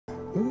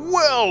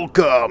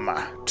Welcome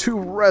to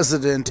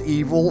Resident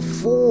Evil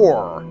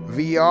 4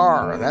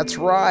 VR. That's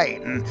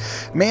right. And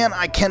man,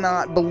 I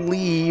cannot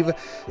believe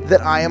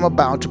that I am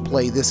about to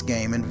play this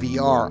game in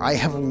VR. I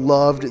have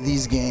loved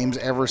these games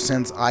ever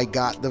since I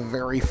got the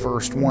very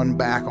first one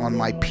back on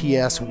my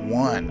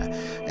PS1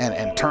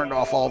 and turned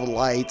off all the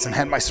lights and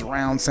had my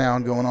surround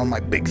sound going on my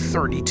big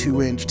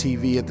 32-inch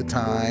TV at the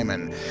time.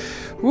 And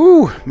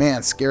woo,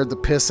 man, scared the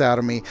piss out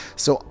of me.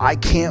 So I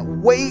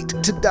can't wait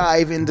to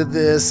dive into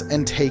this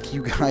and take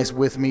you guys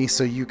with me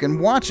so you can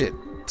watch it.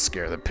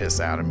 Scare the piss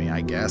out of me,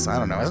 I guess. I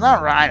don't know. It's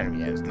not right. I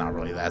mean, it's not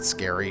really that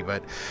scary,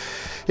 but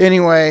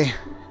anyway,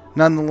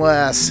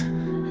 nonetheless,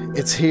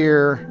 it's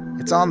here.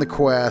 It's on the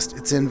Quest.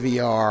 It's in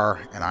VR,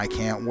 and I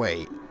can't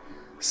wait.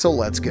 So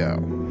let's go.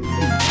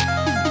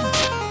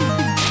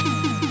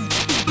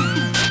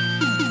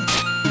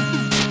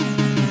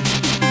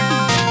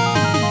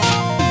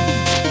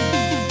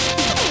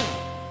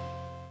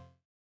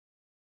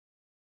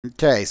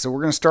 Okay, so we're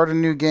going to start a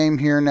new game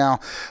here now.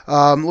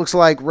 Looks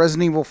like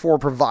Resident Evil 4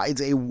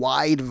 provides a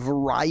wide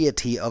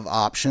variety of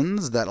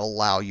options that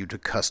allow you to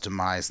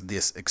customize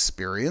this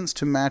experience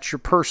to match your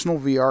personal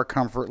VR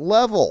comfort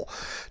level.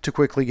 To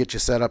quickly get you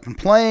set up and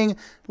playing,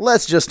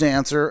 let's just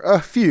answer a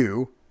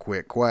few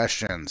quick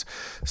questions.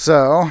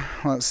 So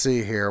let's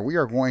see here. We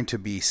are going to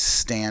be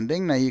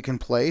standing. Now you can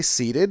play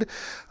seated.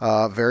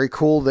 Very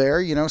cool there.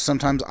 You know,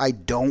 sometimes I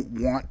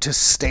don't want to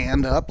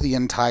stand up the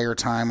entire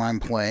time I'm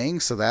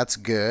playing, so that's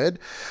good.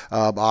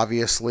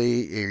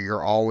 Obviously,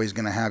 you're always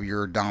going to have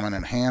your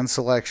dominant hand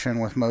selection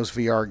with most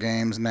VR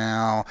games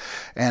now.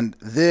 And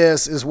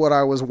this is what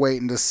I was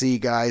waiting to see,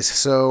 guys.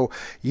 So,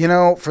 you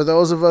know, for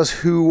those of us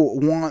who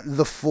want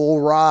the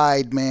full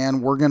ride,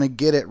 man, we're going to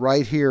get it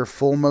right here.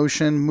 Full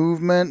motion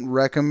movement.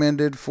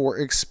 Recommended for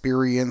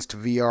experienced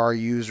VR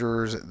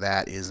users.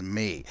 That is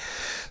me.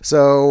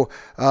 So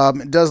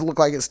it does look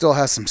like it still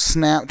has some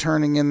snap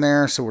turning in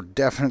there, so we're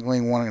definitely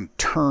wanting to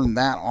turn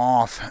that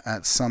off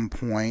at some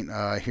point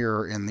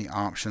here in the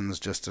options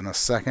just in a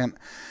second.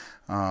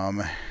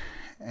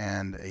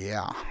 And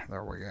yeah,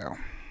 there we go.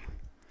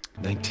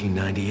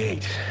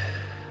 1998.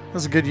 That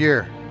was a good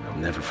year. I'll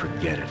never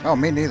forget it. Oh,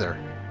 me neither.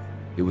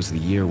 It was the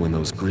year when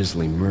those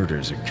grisly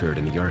murders occurred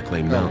in the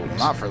Arklay Mountains.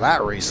 Not for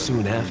that reason.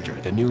 Soon after,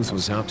 the news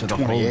was out to the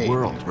whole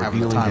world,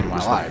 revealing that it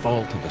was the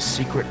fault of a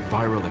secret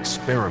viral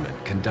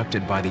experiment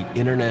conducted by the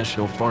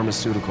international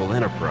pharmaceutical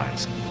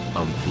enterprise,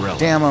 Umbrella.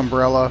 Damn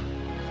Umbrella.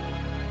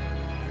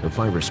 The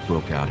virus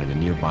broke out in a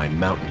nearby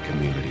mountain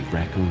community,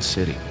 Raccoon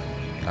City.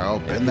 Oh,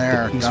 been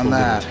there, done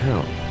that.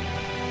 Town,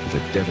 with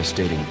a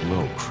devastating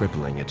blow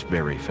crippling its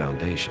very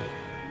foundation.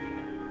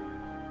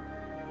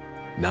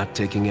 Not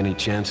taking any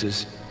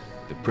chances,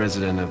 the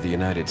President of the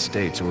United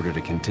States ordered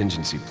a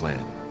contingency plan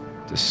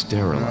to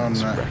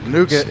sterilize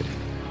Raccoon City.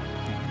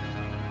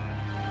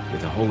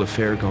 With the whole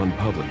affair gone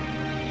public,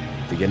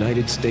 the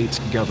United States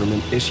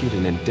government issued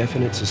an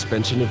indefinite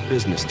suspension of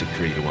business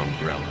decree to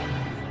Umbrella.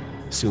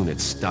 Soon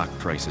its stock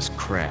prices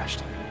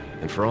crashed,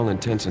 and for all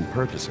intents and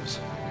purposes,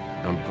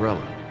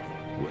 Umbrella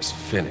was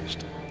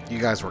finished. You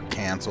guys were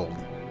canceled.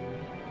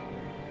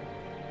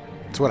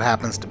 That's what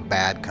happens to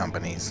bad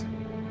companies.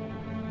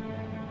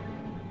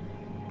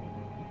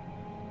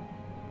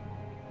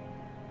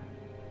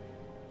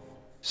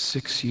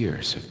 Six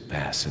years have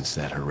passed since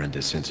that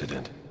horrendous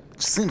incident.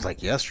 It seems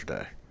like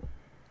yesterday.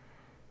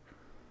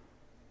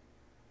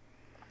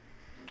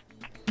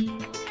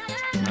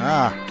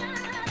 Ah.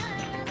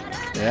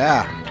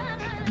 Yeah.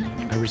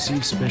 I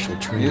received special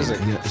training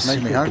via a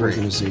secret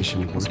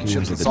organization working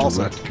under the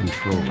direct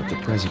control of the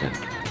president.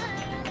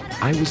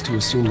 I was to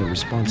assume the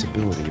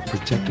responsibility of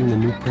protecting the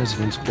new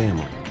president's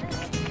family.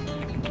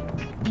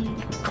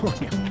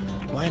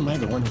 Why am I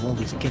the one who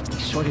always gets the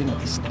short end of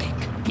the stick?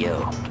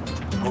 You.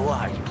 Who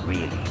are you,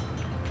 really?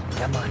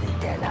 Come on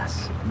and tell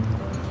us.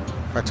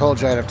 If I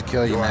told you, I'd have to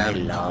kill you, man.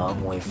 You're a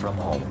long way from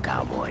home,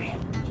 cowboy.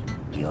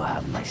 You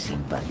have my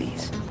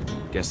sympathies.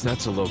 Guess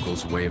that's a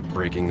local's way of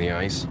breaking the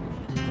ice.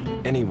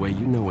 Anyway,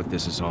 you know what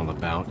this is all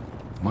about.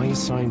 My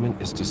assignment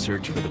is to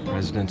search for the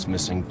president's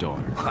missing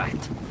daughter.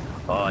 What?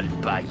 All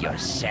by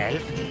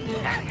yourself?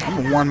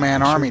 I'm a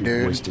one-man army,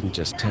 dude. Boys didn't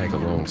just tag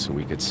along so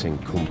we could sing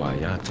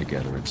Kumbaya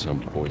together at some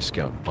Boy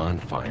Scout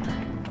bonfire.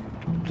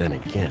 Then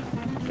again,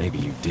 maybe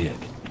you did.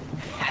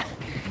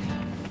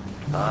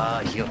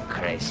 Oh, you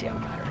crazy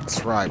American.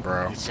 That's right,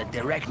 bro. It's a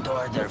direct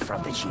order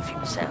from the chief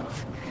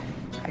himself.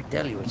 I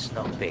tell you, it's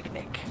no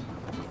picnic.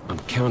 I'm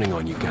counting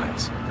on you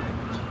guys.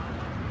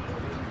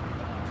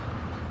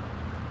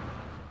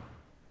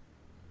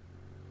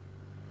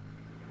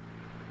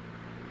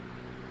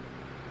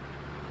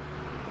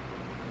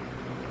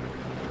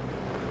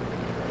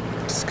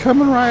 It's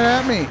coming right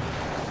at me.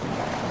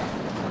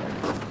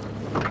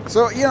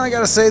 So, you know, I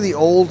gotta say the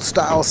old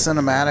style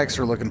cinematics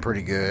are looking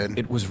pretty good.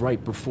 It was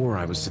right before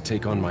I was to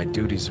take on my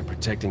duties of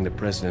protecting the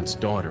president's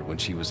daughter when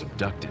she was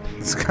abducted.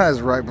 This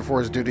guy's right before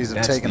his duties of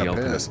taking a piss. That's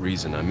the ultimate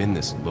reason I'm in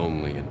this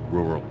lonely and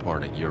rural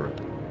part of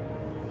Europe.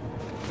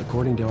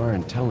 According to our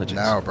intelligence,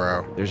 No,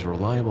 bro. there's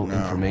reliable No.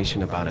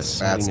 information about a Bad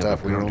sighting of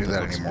stuff. a We don't girl do that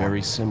that looks anymore.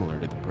 very similar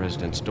to the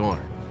president's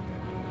daughter.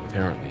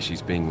 Apparently,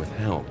 she's being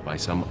withheld by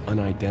some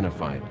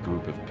unidentified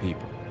group of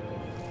people.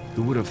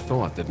 Who would have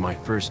thought that my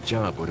first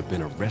job would have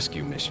been a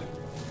rescue mission?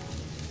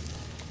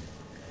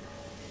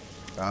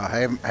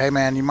 Hey,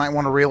 man, you might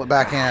want to reel it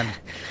back in.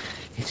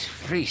 It's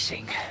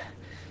freezing.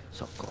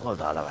 So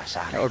cold all of a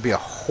sudden. That would be a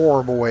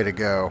horrible way to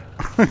go.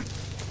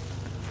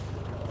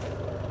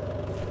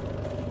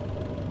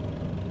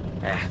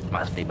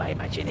 Must be my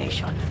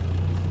imagination.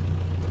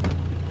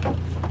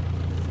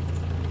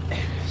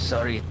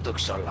 Sorry it took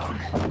so long.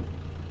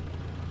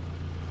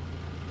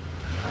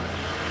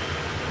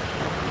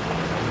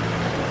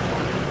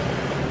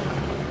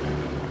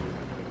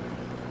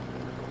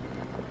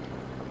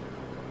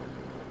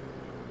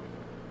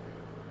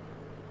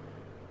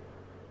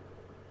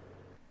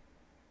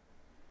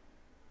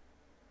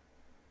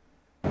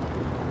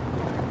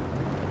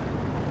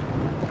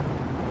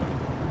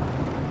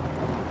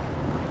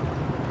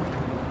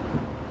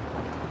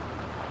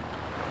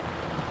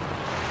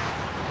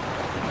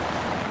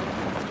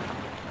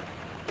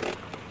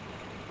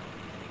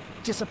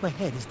 Just up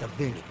ahead is the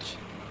village.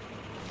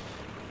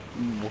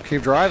 We'll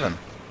keep driving.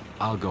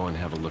 I'll go and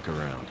have a look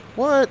around.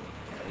 What?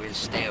 We'll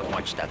stay and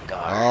watch the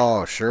car.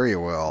 Oh, sure you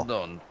will.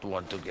 Don't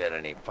want to get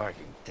any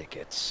parking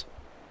tickets.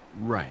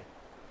 Right.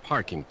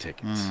 Parking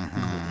tickets.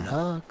 Good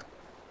luck.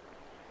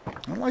 I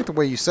don't like the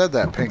way you said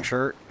that, pink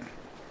shirt.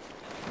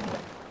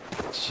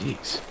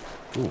 Jeez.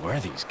 Who are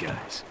these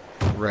guys?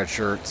 Red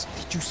shirts.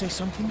 Did you say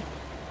something?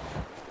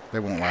 They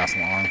won't last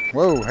long.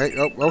 Whoa,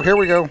 hey, oh, here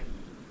we go.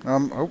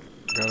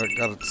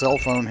 Got a cell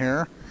phone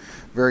here.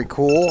 Very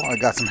cool. I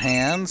got some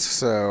hands,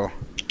 so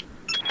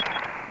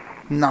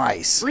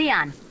nice.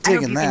 Leon, I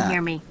Digging hope you that. can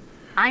hear me.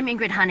 I'm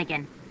Ingrid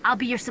Hunnigan. I'll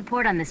be your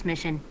support on this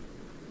mission.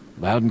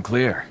 Loud and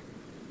clear.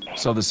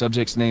 So the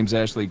subject's name's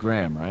Ashley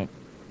Graham, right?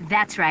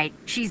 That's right.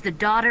 She's the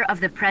daughter of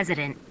the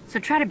president. So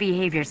try to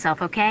behave yourself,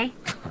 okay?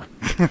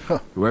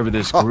 Whoever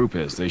this group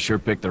is, they sure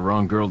picked the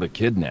wrong girl to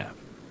kidnap.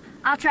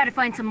 I'll try to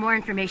find some more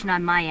information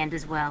on my end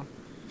as well.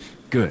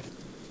 Good.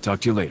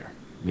 Talk to you later.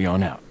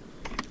 Leon out.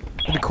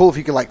 It'd be cool if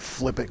you could like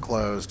flip it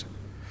closed.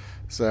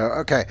 So,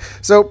 okay.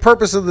 So,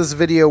 purpose of this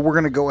video, we're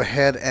going to go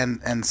ahead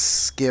and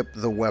skip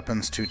the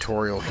weapons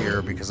tutorial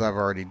here because I've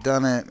already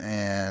done it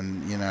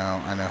and, you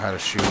know, I know how to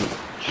shoot.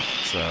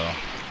 So,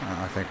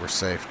 I think we're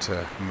safe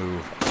to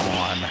move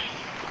on.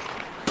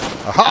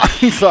 Aha!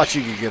 You thought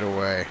you could get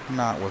away.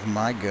 Not with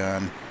my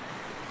gun.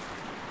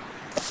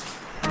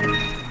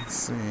 Let's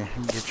see.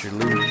 Get your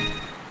loot.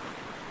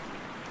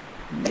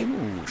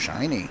 Ooh,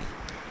 shiny.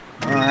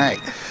 Alright,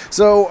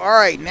 so,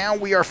 alright, now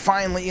we are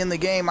finally in the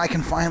game. I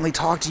can finally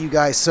talk to you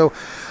guys. So,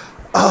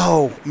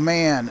 oh,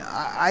 man,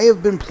 I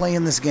have been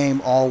playing this game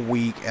all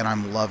week, and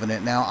I'm loving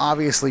it. Now,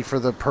 obviously, for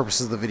the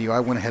purposes of the video, I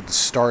went ahead and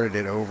started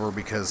it over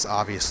because,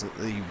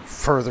 obviously,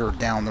 further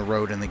down the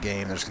road in the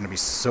game, there's going to be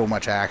so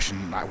much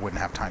action, I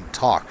wouldn't have time to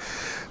talk.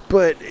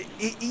 But,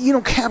 you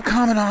know,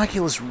 Capcom and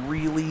Oculus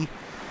really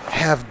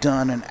have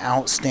done an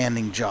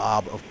outstanding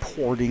job of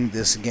porting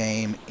this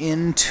game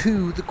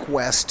into the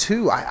Quest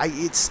 2.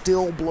 It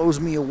still blows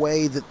me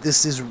away that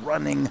this is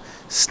running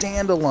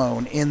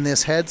standalone in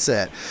this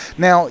headset.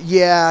 Now,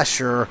 yeah,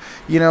 sure,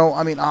 you know,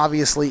 I mean,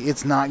 obviously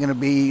it's not going to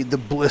be the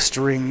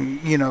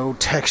blistering, you know,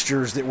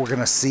 textures that we're going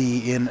to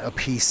see in a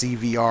PC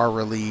VR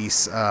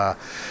release,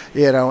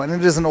 you know, and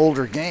it is an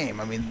older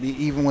game. I mean,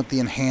 even with the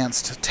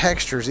enhanced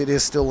textures, it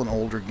is still an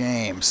older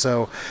game.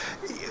 So,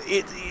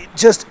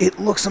 it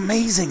looks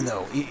amazing,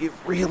 though. It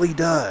really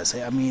does.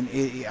 I mean,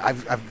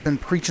 I've been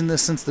preaching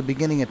this since the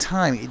beginning of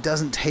time. It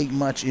doesn't take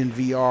much in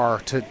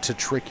VR to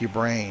trick your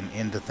brain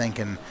into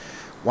thinking,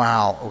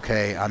 wow,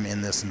 okay, I'm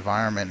in this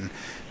environment. And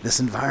this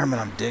environment,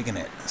 I'm digging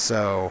it.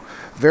 So,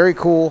 very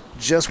cool.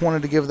 Just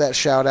wanted to give that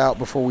shout out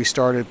before we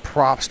started.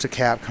 Props to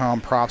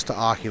Capcom, props to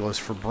Oculus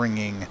for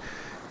bringing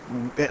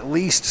at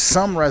least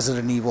some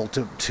Resident Evil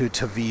to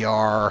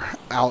VR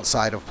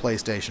outside of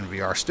PlayStation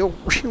VR. Still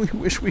really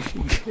wish we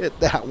could get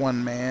that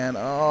one, man.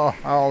 Oh,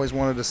 I always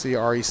wanted to see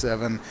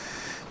RE7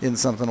 in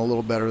something a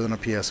little better than a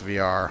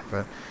PSVR,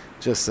 but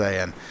just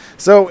saying.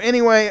 So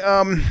anyway,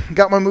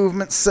 got my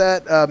movement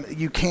set.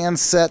 You can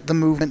set the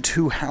movement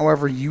to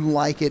however you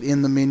like it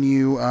in the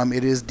menu.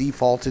 It is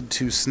defaulted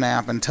to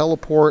snap and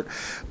teleport,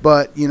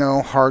 but you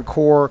know,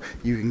 hardcore,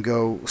 you can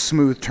go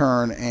smooth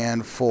turn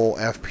and full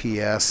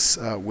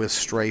FPS with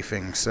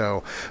strafing.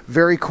 So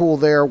very cool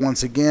there.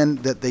 Once again,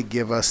 that they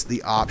give us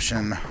the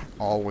option.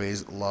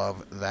 Always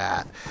love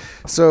that.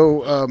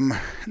 So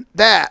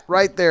that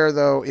right there,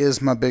 though,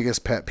 is my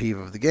biggest pet peeve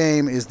of the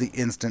game, is the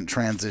instant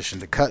transition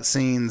to cutscenes.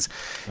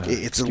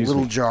 It's a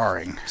little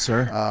jarring,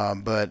 Sir?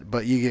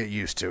 but you get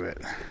used to it.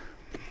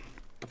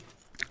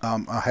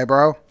 Hey,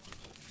 bro?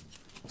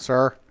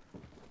 Sir?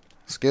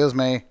 Excuse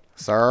me,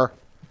 sir?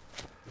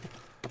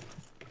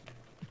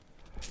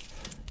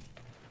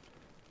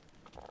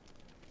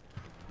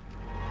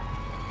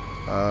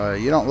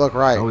 You don't look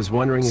right, I was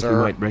wondering if you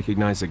sir. might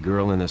recognize a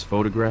girl in this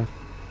photograph.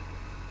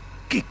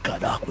 ¿Qué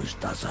carajo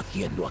estás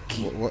haciendo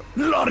aquí? What?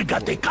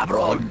 Lárgate,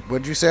 cabrón.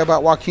 What'd you say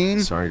about Joaquin?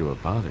 Sorry to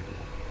have bothered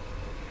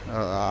you.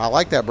 I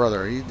like that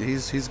brother.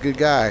 He's a good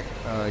guy.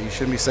 You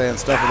shouldn't be saying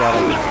stuff about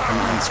him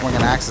and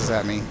swinging axes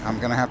at me. I'm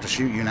gonna have to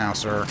shoot you now,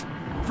 sir.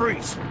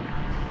 Freeze. All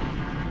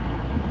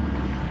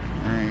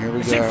right, here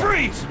we Say go.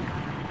 freeze.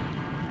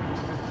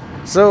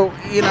 So,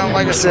 you know,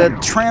 like I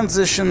said,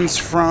 transitions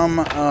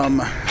from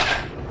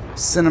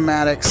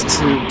cinematics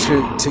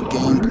to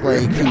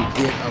gameplay can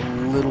get a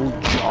little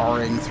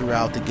jarring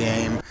throughout the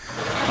game.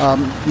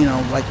 You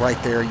know, like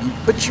right there,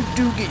 but you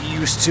do get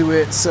used to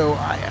it. So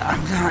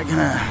I'm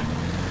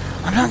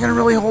not gonna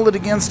really hold it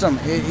against them.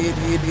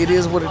 It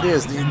is what it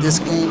is. This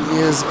game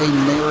is a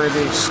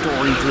narrative,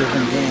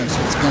 story-driven game, so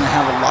it's gonna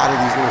have a lot of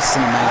these little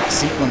cinematic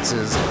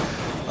sequences.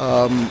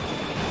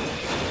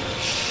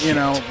 You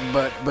know,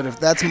 but if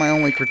that's my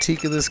only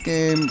critique of this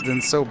game, then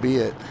so be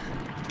it.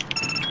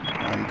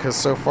 Because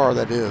so far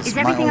that is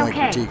my only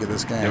critique of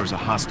this game. There was a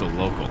hostile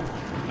local.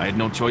 I had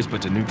no choice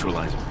but to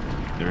neutralize him.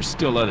 There are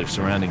still others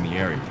surrounding the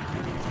area.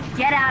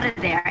 Get out of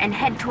there and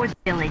head towards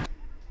the village.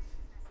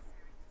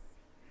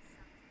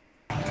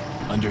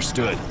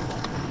 Understood.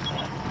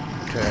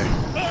 Okay.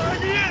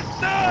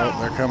 Oh,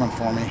 they're coming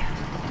for me.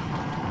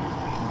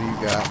 What do you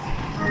got?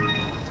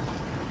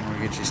 I'm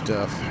gonna get you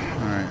stuff.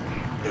 Alright.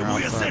 They're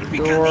outside the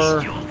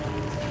door.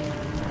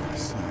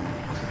 So.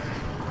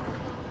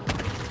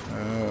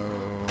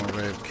 Oh,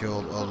 they've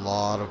killed a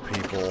lot of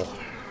people.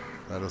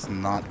 That is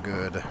not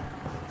good.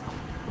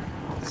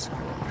 Let's go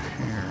up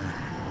here.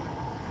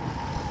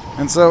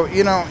 And so,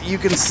 you know, you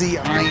can see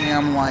I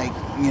am like,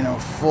 you know,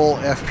 full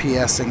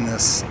FPSing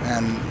this,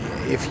 and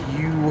if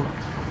you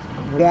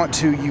want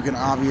to, you can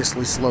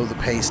obviously slow the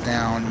pace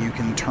down. You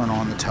can turn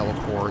on the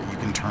teleport. You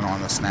can turn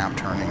on the snap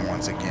turning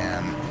once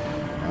again.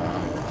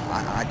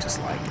 I just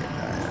like it.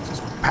 I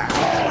just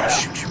pow,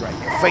 shoot you right in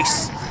the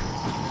face.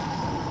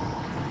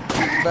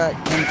 In the back,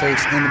 in the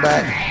face, in the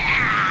back.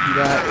 You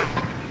got it.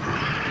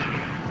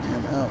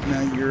 And oh,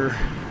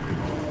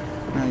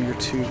 now you're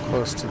too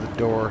close to the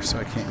door, so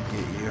I can't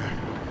get you.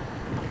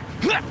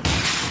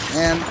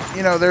 And,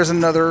 you know, there's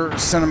another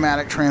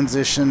cinematic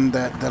transition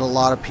that a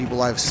lot of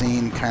people I've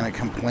seen kind of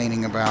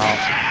complaining about.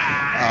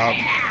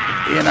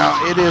 You know,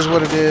 it is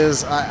what it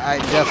is. I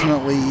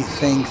definitely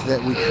think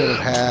that we could have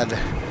had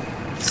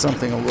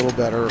something a little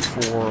better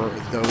for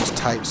those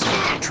types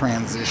of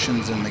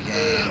transitions in the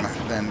game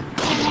than the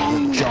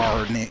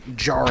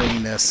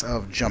jarringness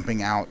of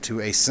jumping out to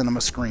a cinema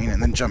screen and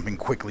then jumping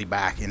quickly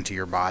back into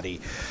your body.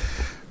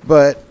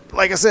 But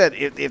like I said,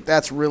 if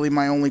that's really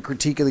my only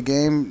critique of the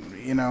game,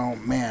 you know,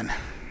 man,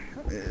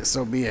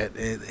 so be it.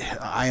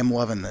 I am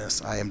loving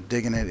this. I am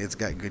digging it. It's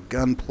got good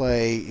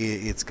gunplay.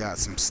 It's got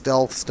some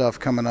stealth stuff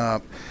coming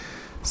up.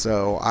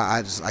 So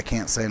I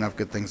can't say enough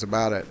good things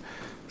about it.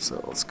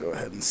 So let's go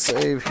ahead and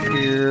save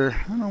here.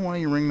 I don't know why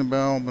you ring the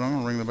bell, but I'm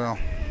gonna ring the bell.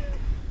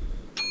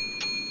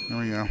 There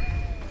we go.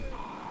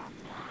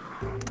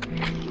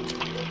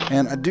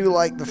 And I do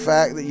like the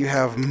fact that you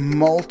have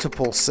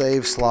multiple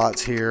save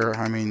slots here.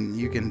 I mean,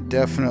 you can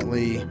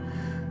definitely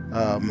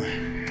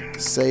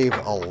save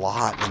a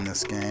lot in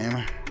this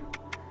game.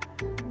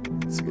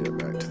 Let's get it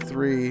back to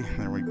 3.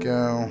 There we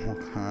go.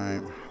 We'll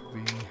type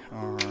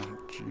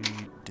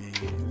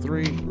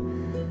VRGD3.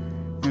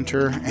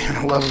 Enter. And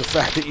I love the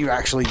fact that you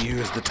actually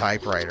use the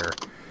typewriter.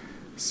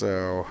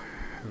 So,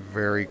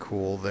 very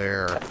cool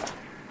there.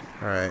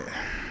 Alright.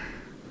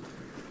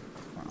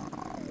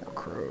 More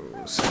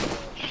crows.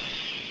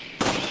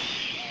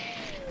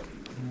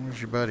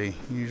 Where's your buddy?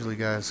 Usually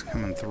guys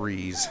come in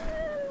 3s.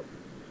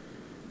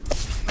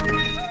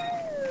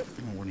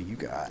 What do you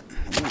got?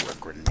 Ooh, a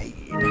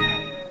grenade.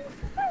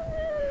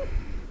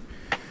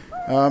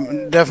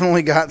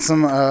 Definitely got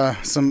some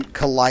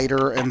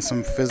collider and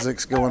some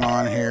physics going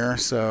on here,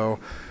 so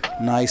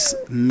nice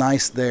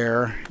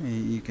there.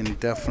 You can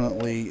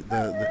definitely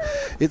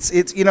it's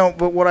you know,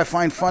 but what I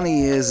find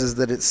funny is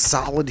that it's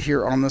solid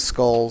here on the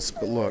skulls,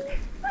 but look,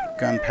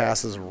 gun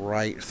passes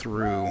right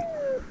through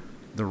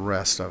the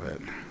rest of it.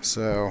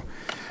 So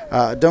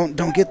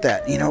don't get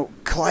that. You know,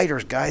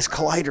 colliders, guys,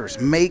 colliders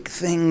make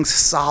things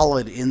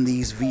solid in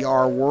these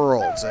VR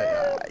worlds.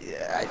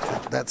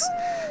 That's.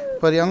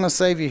 Buddy, I'm going to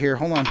save you here.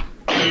 Hold on.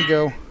 There you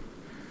go.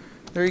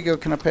 There you go.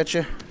 Can I pet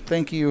you?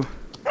 Thank you.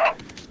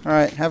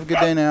 Alright, have a good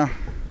day now.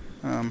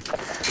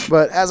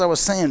 But as I was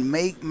saying,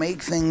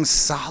 make things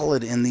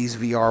solid in these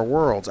VR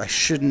worlds. I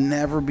should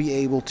never be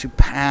able to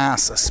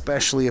pass,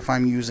 especially if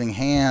I'm using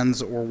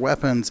hands or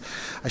weapons.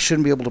 I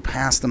shouldn't be able to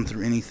pass them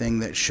through anything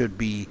that should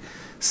be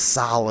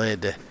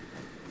solid,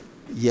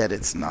 yet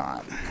it's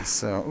not.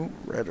 So,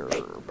 red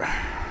herb.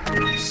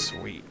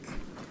 Sweet.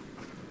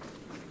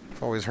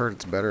 I've always heard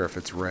it's better if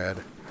it's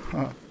red.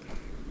 Huh.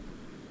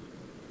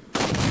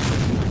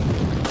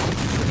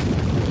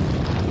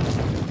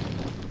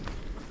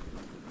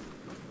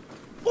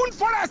 ¡Un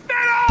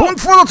forastero!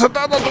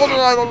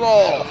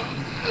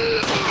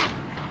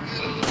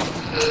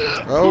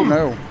 Oh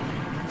no.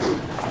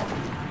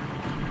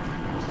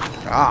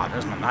 Ah,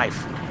 there's my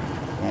knife.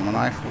 Want my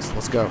knife?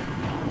 Let's go.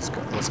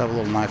 Let's have a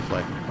little knife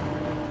play.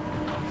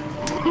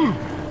 Oh.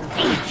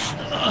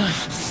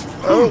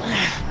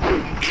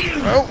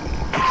 Oh.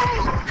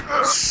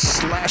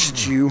 Slash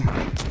at you.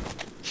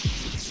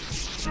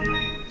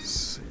 Let's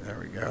see, there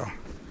we go.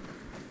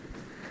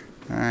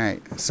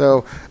 Alright,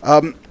 so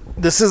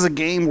this is a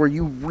game where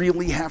you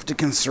really have to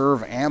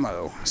conserve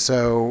ammo.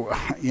 So,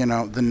 you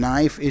know, the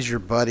knife is your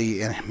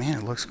buddy, and man,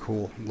 it looks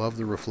cool. Love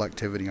the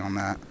reflectivity on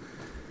that.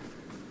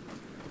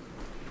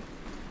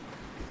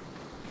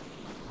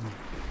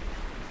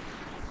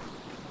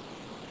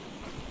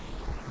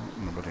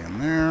 Nobody in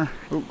there.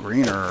 Oh,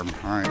 green herb.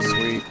 Alright,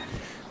 sweet.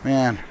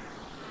 Man,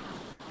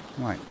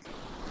 I'm like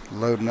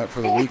loading up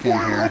for the weekend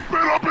here.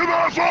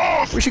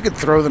 Wish you could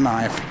throw the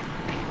knife.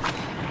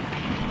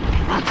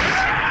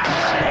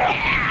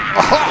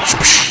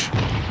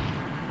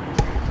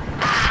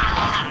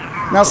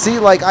 Now see,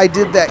 like I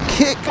did that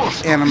kick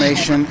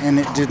animation and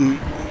it didn't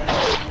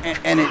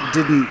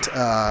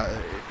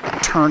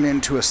turn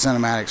into a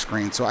cinematic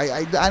screen. So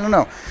I don't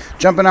know.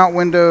 Jumping out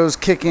windows,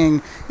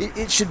 kicking,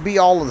 it should be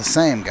all of the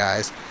same,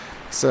 guys.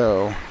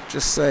 So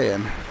just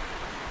saying.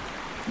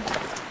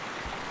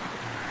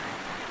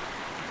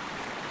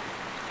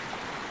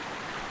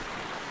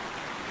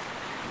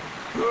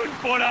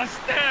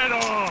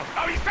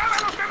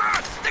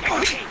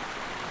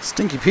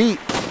 Stinky Pete.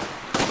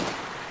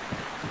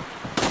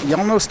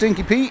 Y'all know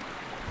Stinky Pete?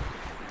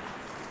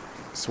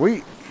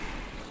 Sweet.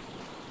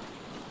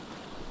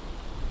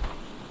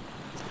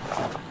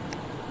 Try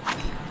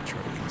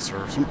to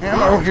conserve some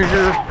ammo here.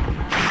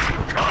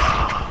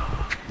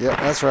 Yep,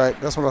 that's right.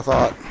 That's what I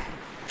thought.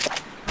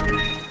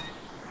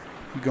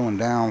 You're going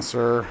down,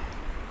 sir.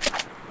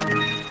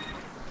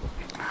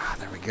 Ah,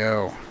 there we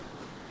go.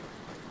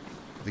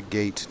 The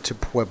gate to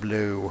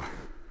Pueblo.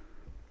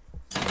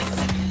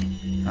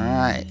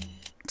 Alright,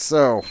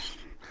 so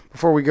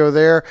before we go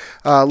there,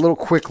 a little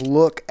quick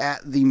look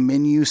at the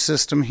menu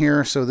system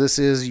here. So this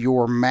is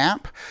your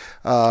map.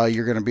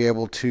 You're going to be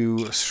able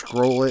to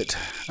scroll it,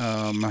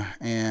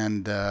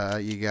 and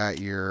you got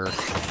your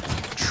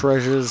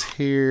treasures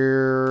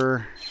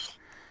here.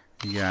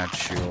 You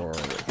got your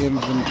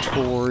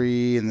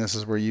inventory, and this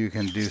is where you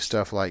can do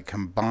stuff like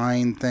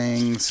combine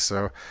things.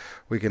 So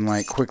we can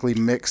like quickly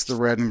mix the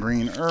red and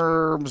green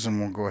herbs,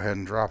 and we'll go ahead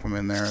and drop them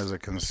in there as a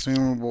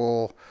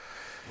consumable.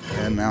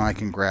 And now I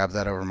can grab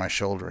that over my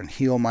shoulder and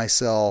heal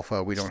myself.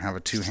 We don't have a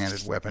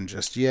two-handed weapon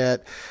just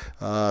yet.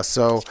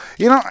 So,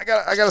 you know, I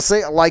gotta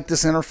say, I like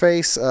this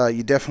interface.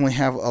 You definitely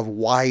have a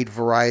wide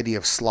variety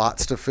of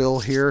slots to fill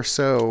here,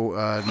 so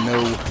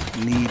no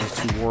need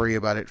to worry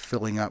about it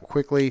filling up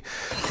quickly.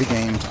 The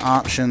game's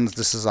options,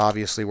 this is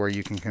obviously where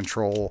you can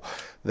control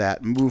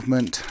that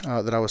movement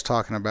that I was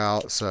talking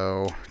about.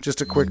 So, just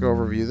a quick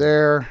overview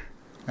there,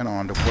 and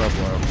on to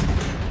Pueblo.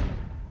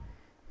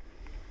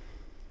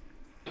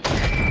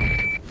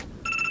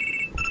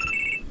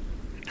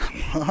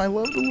 I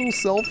love the little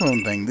cell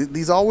phone thing.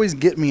 These always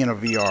get me in a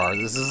VR.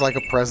 This is like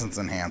a presence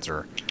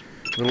enhancer.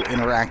 Little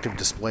interactive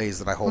displays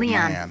that I hold in my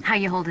hand. Leon, how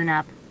you holding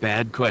up?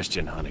 Bad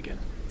question, Hunnigan.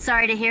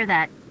 Sorry to hear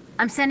that.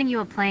 I'm sending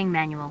you a playing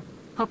manual.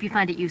 Hope you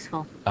find it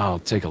useful. I'll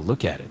take a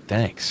look at it,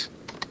 thanks.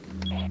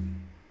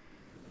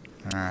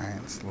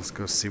 Alright, so let's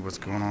go see what's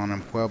going on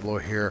in Pueblo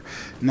here.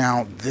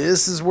 Now,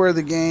 this is where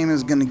the game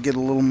is going to get a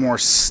little more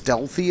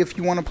stealthy if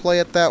you want to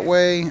play it that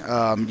way.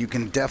 You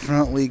can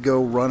definitely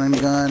go run and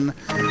gun,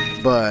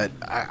 but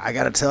I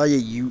got to tell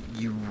you,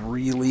 you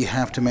really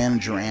have to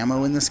manage your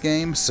ammo in this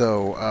game.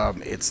 So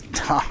it's,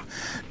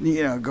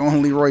 you know,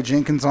 going Leroy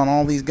Jenkins on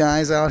all these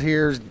guys out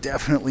here is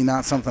definitely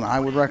not something I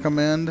would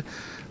recommend,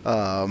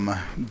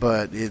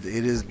 but it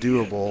is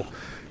doable.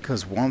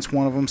 Because once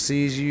one of them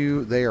sees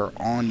you, they are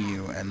on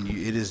you, and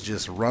it is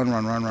just run.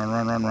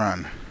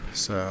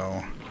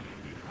 So,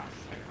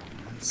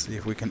 let's see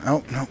if we can...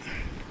 Oh, no.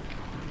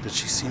 Did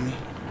she see me?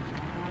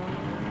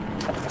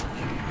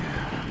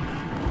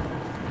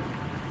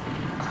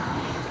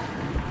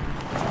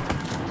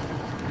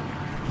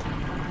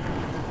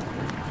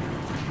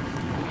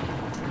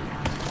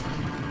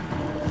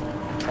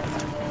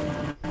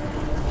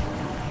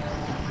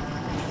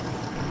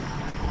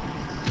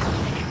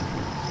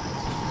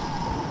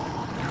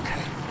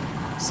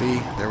 See,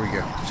 there we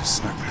go. Just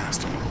snuck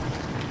past him.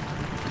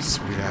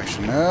 Sweet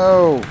action.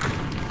 No!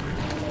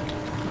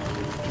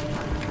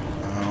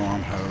 Oh,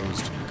 I'm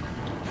hosed.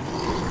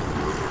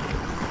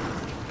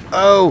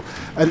 Oh,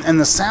 and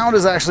the sound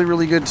is actually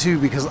really good too,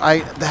 because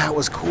that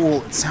was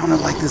cool. It sounded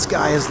like this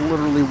guy is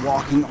literally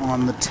walking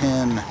on the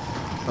tin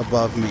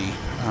above me.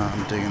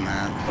 I'm digging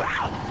that.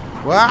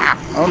 Wow!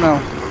 Oh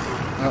no.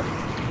 Oh.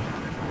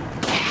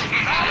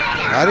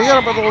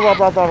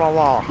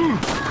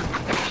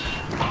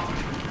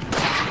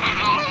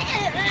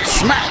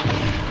 Smack!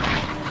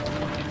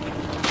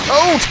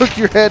 Oh, took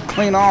your head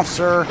clean off,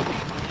 sir.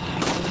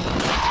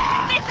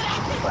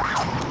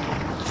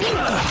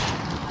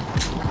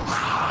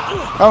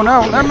 Oh,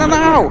 no. No.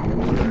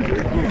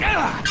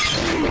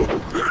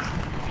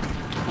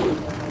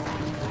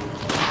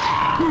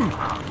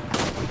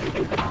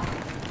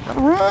 Gotta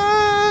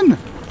run!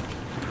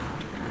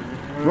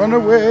 Run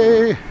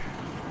away!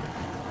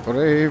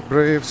 Brave,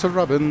 brave Sir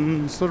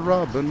Robin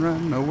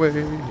ran away.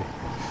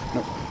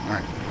 Nope.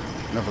 Alright.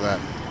 Enough of that.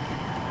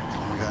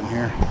 What we got in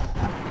here?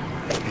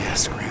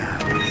 Yes, green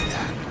herb. We need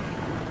that.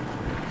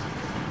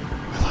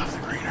 I love the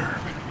green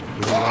herb.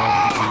 We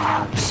love the green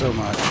herb so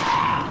much.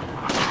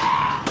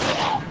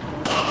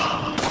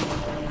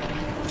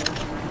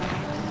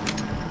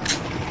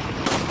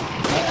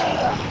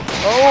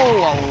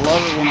 Oh, I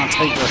love it when I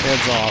take their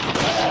heads off.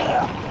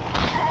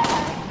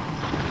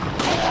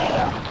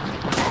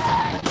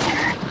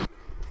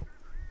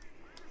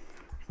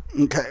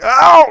 Okay.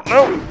 Oh,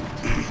 no!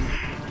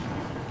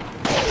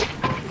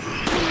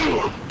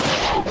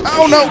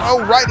 Oh, no!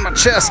 Oh, right in my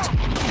chest!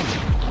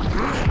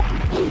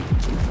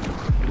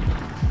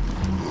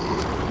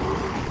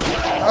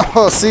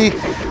 Oh, see?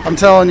 I'm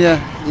telling you,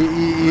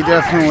 you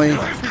definitely...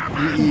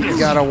 You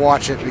gotta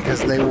watch it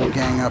because they will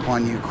gang up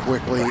on you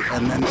quickly,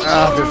 and then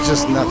there's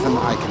just nothing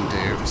I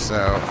can do.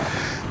 So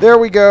there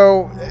we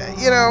go.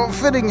 You know,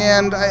 fitting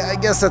end. I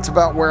guess that's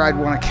about where I'd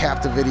want to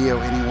cap the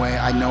video anyway.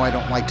 I know I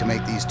don't like to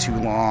make these too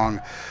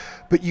long,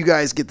 but you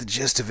guys get the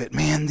gist of it.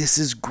 Man, this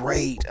is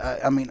great.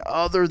 I mean,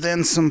 other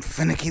than some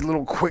finicky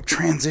little quick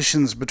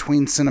transitions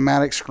between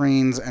cinematic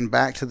screens and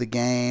back to the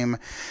game,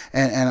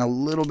 and a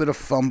little bit of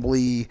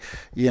fumbly,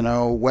 you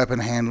know, weapon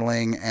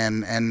handling,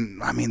 and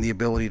I mean, the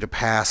ability to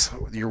pass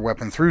your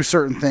weapon through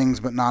certain things,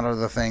 but not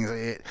other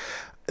things.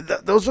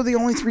 Those are the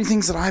only three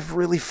things that I've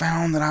really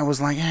found that I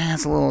was like,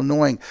 it's a little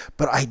annoying.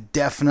 But I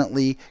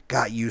definitely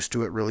got used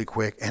to it really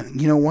quick.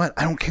 And you know what?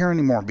 I don't care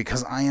anymore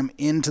because I am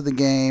into the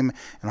game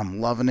and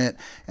I'm loving it.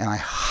 And I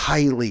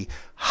highly,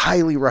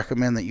 highly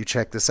recommend that you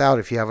check this out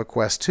if you have a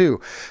Quest 2.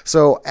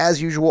 So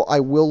as usual, I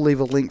will leave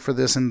a link for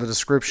this in the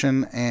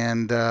description,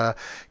 and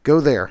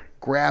go there.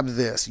 Grab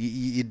this.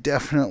 You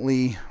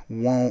definitely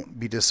won't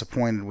be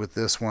disappointed with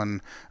this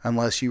one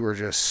unless you are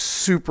just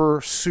super,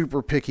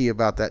 super picky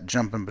about that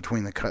jumping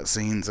between the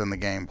cutscenes and the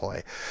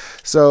gameplay.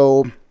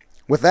 So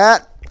with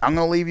that, I'm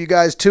going to leave you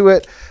guys to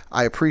it.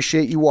 I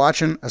appreciate you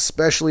watching,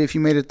 especially if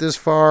you made it this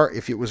far.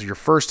 If it was your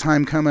first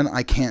time coming,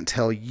 I can't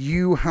tell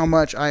you how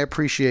much I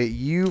appreciate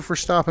you for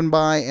stopping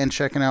by and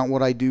checking out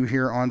what I do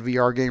here on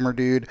VR Gamer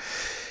Dude.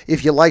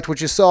 If you liked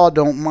what you saw,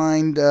 don't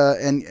mind,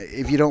 and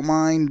if you don't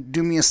mind,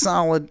 do me a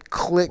solid,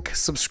 click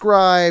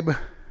subscribe,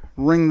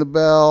 ring the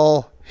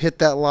bell, hit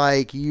that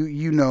like.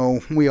 You know,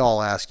 we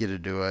all ask you to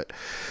do it.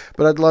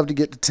 But I'd love to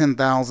get to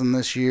 10,000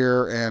 this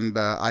year, and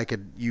I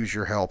could use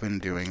your help in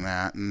doing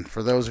that. And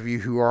for those of you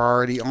who are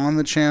already on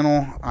the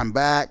channel, I'm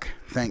back.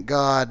 Thank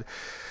God.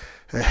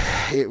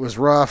 It was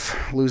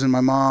rough losing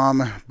my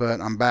mom, but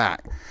I'm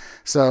back.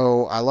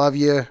 So I love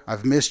you.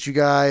 I've missed you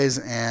guys,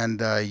 and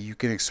you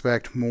can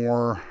expect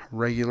more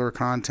regular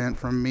content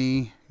from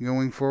me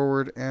going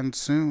forward and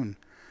soon.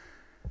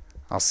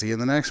 I'll see you in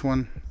the next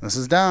one. This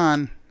is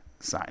Don,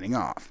 signing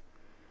off.